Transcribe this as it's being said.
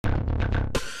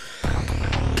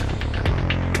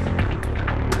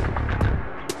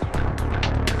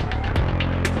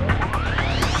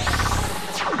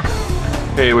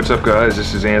Hey, what's up guys?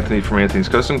 This is Anthony from Anthony's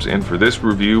Customs, and for this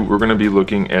review we're going to be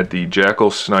looking at the JACKAL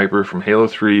Sniper from Halo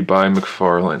 3 by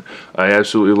McFarlane. I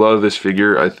absolutely love this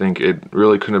figure. I think it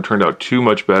really couldn't have turned out too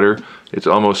much better. It's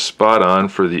almost spot on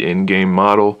for the in-game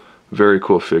model. Very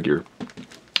cool figure.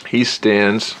 He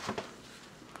stands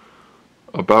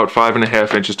about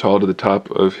 5.5 inches tall to the top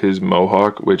of his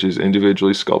mohawk, which is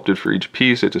individually sculpted for each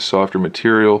piece. It's a softer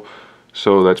material,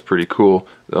 so that's pretty cool.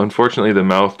 Unfortunately, the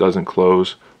mouth doesn't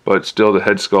close, but still the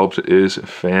head sculpt is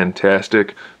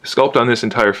fantastic. The sculpt on this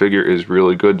entire figure is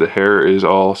really good. The hair is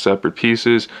all separate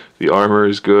pieces. The armor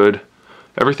is good.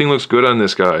 Everything looks good on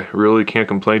this guy. Really can't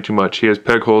complain too much. He has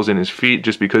peg holes in his feet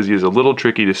just because he is a little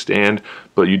tricky to stand,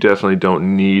 but you definitely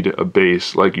don't need a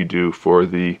base like you do for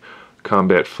the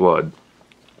Combat Flood.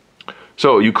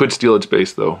 So you could steal its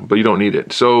base though, but you don't need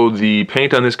it. So the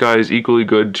paint on this guy is equally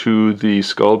good to the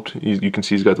sculpt. You can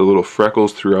see he's got the little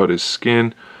freckles throughout his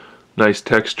skin. Nice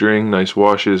texturing, nice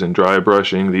washes and dry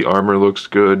brushing. The armor looks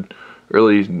good.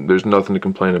 Really, there's nothing to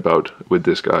complain about with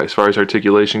this guy. As far as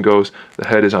articulation goes, the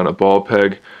head is on a ball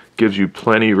peg. Gives you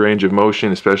plenty range of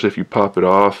motion, especially if you pop it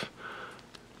off.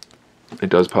 It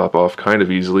does pop off kind of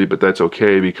easily, but that's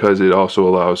okay because it also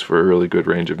allows for a really good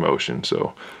range of motion.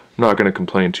 So I'm not going to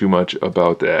complain too much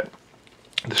about that.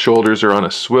 The shoulders are on a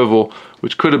swivel,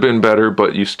 which could have been better,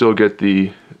 but you still get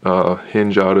the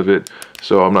hinge out of it,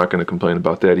 so I'm not going to complain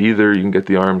about that either. You can get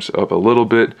the arms up a little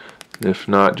bit. If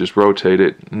not, just rotate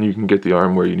it, and you can get the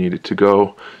arm where you need it to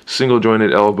go. Single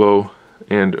jointed elbow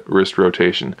and wrist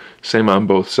rotation. Same on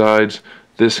both sides.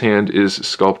 This hand is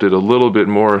sculpted a little bit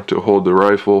more to hold the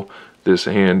rifle. This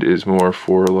hand is more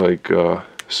for like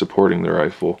supporting the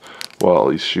rifle while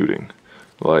he's shooting,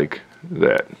 like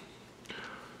that.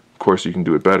 Of course, you can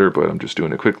do it better, but I'm just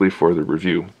doing it quickly for the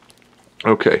review.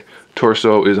 Okay,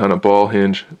 torso is on a ball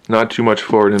hinge, not too much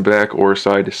forward and back or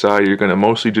side to side. You're going to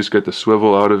mostly just get the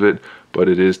swivel out of it, but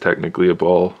it is technically a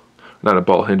ball, not a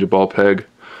ball hinge, a ball peg.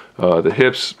 The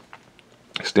hips,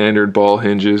 standard ball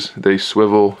hinges, they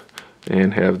swivel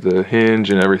and have the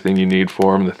hinge and everything you need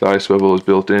for them. The thigh swivel is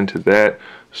built into that,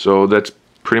 so that's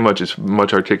pretty much as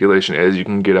much articulation as you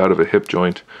can get out of a hip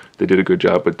joint. They did a good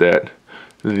job with that.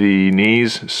 The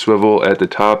knees swivel at the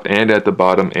top and at the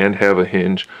bottom and have a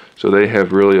hinge, so they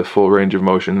have really a full range of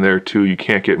motion there too. You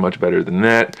can't get much better than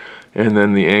that. And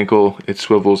then the ankle, it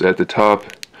swivels at the top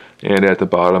and at the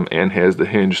bottom and has the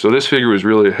hinge. So this figure was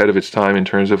really ahead of its time in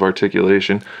terms of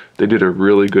articulation. They did a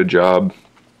really good job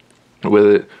with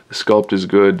it. The sculpt is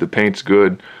good, the paint's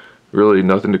good. Really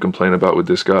nothing to complain about with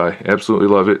this guy. Absolutely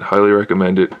love it, highly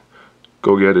recommend it.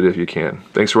 Go get it if you can.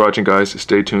 Thanks for watching, guys.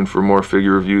 Stay tuned for more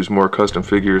figure reviews, more custom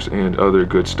figures, and other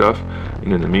good stuff.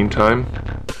 And in the meantime,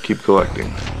 keep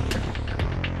collecting.